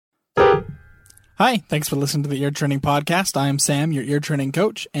Hi, thanks for listening to the Ear Training Podcast. I am Sam, your ear training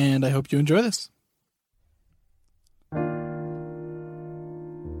coach, and I hope you enjoy this.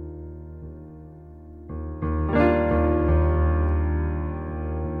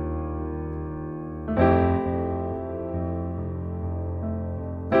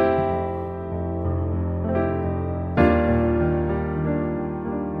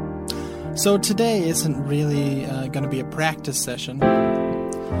 So today isn't really going to be a practice session.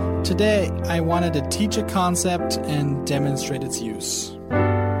 Today I wanted to teach a concept and demonstrate its use.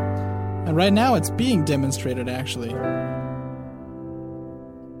 And right now it's being demonstrated, actually.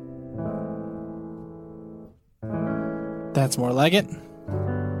 That's more like it.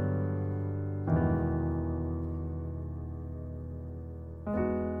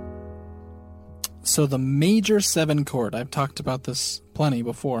 So the major 7 chord, I've talked about this plenty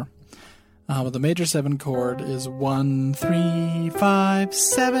before. But the major 7 chord is 1, 3, 5,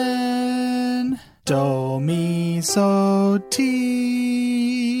 7. Do, mi, so,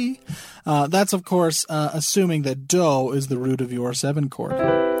 ti. That's, of course, assuming that do is the root of your 7 chord.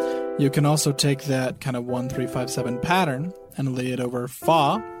 You can also take that kind of 1, 3, 5, 7 pattern and lay it over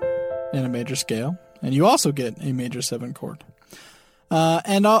fa in a major scale. And you also get a major 7 chord.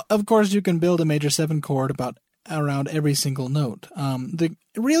 And, of course, you can build a major 7 chord around every single note. The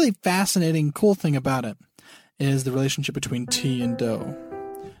really fascinating, cool thing about it is the relationship between ti and do.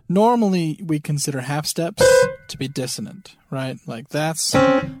 Normally, we consider half steps to be dissonant, right? Like, that's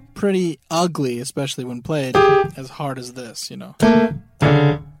pretty ugly, especially when played as hard as this, you know.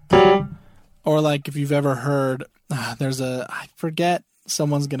 Or like if you've ever heard, I forget,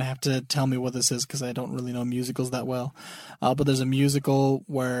 someone's going to have to tell me what this is because I don't really know musicals that well. But there's a musical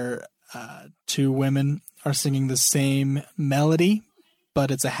where 2 women are singing the same melody, but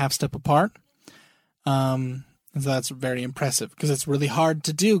it's a half step apart. And so that's very impressive because it's really hard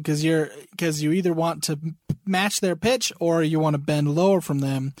to do because you either want to match their pitch or you want to bend lower from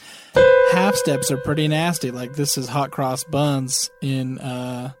them. Half steps are pretty nasty. Like this is Hot Cross Buns in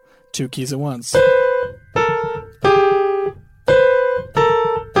 2 keys at once.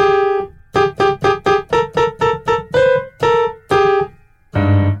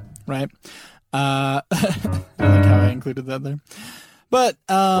 Right? I like how I included that there. But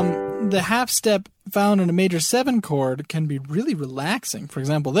the half step found in a major 7 chord can be really relaxing. For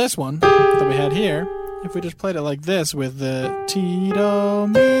example, this one that we had here, if we just played it like this with the ti, do,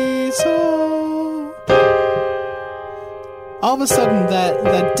 mi, so, all of a sudden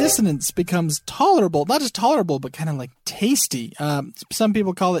that dissonance becomes tolerable. Not just tolerable, but kind of like tasty. Some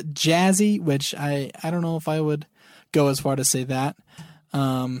people call it jazzy, which I don't know if I would go as far to say that.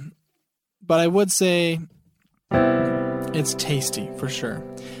 But I would say it's tasty for sure.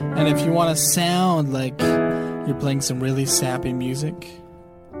 And if you want to sound like you're playing some really sappy music,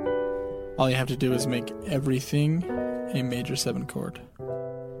 all you have to do is make everything a major 7 chord.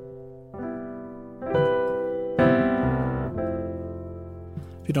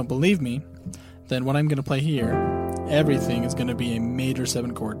 If you don't believe me, then what I'm going to play here, everything is going to be a major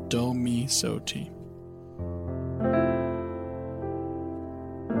 7 chord. Do, mi, so, ti.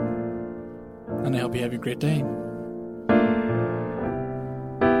 And I hope you have a great day.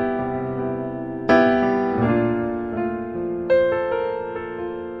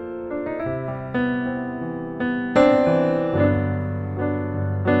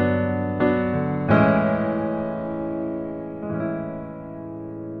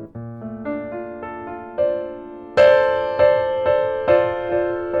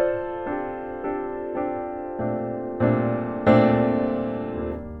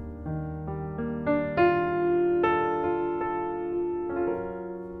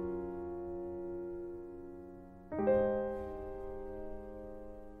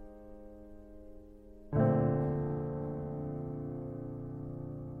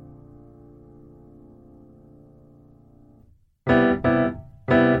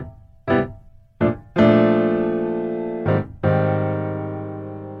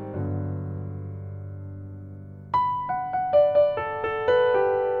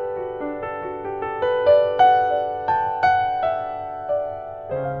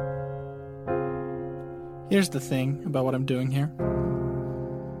 Here's the thing about what I'm doing here.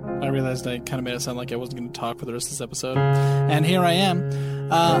 I realized I kind of made it sound like I wasn't going to talk for the rest of this episode. And here I am.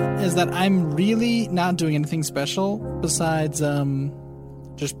 Is that I'm really not doing anything special besides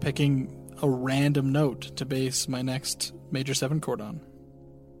just picking a random note to base my next major 7 chord on.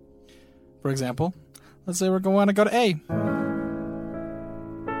 For example, let's say we're going to go to A.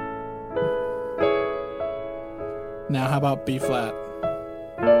 Now how about B flat?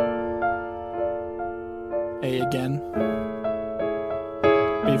 A again.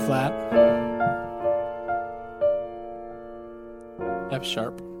 B flat. F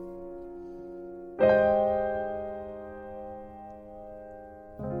sharp.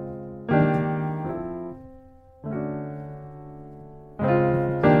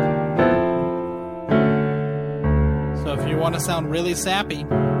 So if you want to sound really sappy,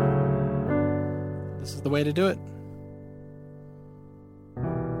 this is the way to do it.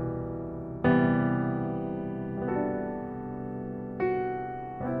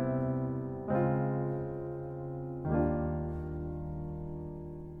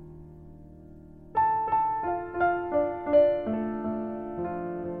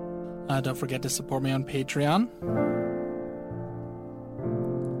 Don't forget to support me on Patreon.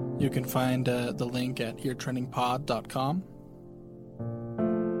 You can find the link at eartrainingpod.com.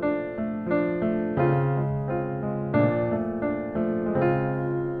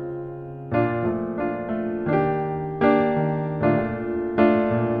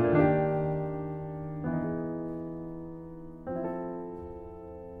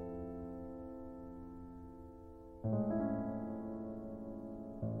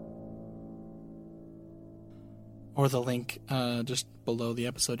 Or the link just below the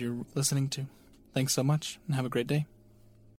episode you're listening to. Thanks so much, and have a great day.